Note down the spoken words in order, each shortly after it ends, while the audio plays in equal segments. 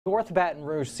North Baton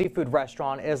Rouge seafood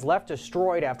restaurant is left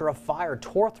destroyed after a fire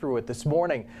tore through it this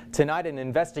morning. Tonight, an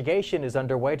investigation is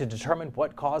underway to determine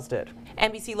what caused it.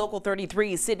 NBC Local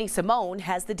 33's Sydney Simone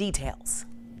has the details.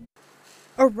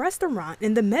 A restaurant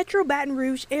in the Metro Baton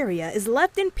Rouge area is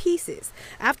left in pieces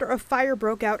after a fire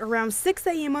broke out around 6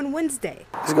 a.m. on Wednesday.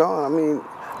 It's gone. I mean,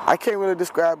 I can't really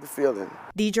describe the feeling.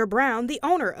 Deidre Brown, the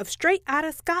owner of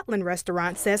Outta Scotland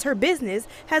restaurant, says her business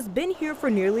has been here for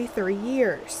nearly 3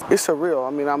 years. It's surreal.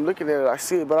 I mean, I'm looking at it, I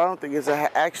see it, but I don't think it's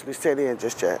actually set in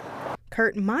just yet.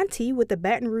 Kurt Monty with the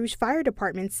Baton Rouge Fire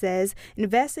Department says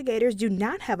investigators do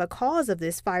not have a cause of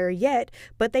this fire yet,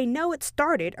 but they know it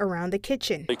started around the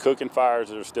kitchen. The cooking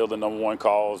fires are still the #1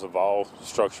 cause of all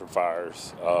structure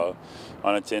fires,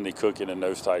 unattended cooking and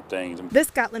those type things. The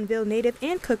Scotlandville native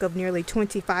and cook of nearly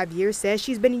 25 years says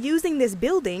she's been using this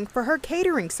building for her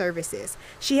catering services.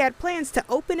 She had plans to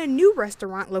open a new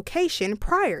restaurant location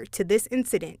prior to this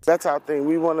incident. That's our thing.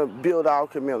 We want to build our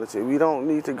community. We don't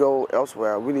need to go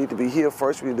elsewhere. We need to be here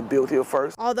first. We need to build here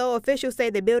first. Although officials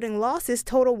say the building losses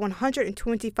total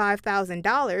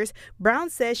 $125,000,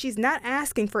 Brown says she's not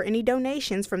asking for any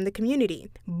donations from the community,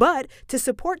 but to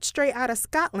support Straight Outta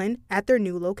Scotland at their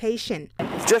new location.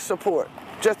 Just support.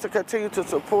 Just to continue to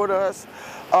support us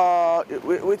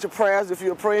with your prayers. If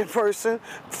you're a praying person,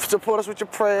 support us with your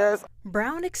prayers.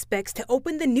 Brown expects to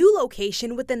open the new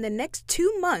location within the next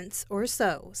 2 months or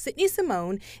so. Sydney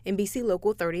Simone, NBC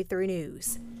Local 33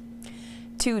 News.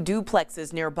 2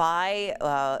 duplexes nearby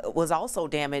was also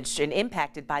damaged and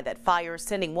impacted by that fire,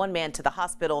 sending one man to the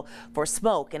hospital for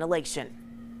smoke inhalation.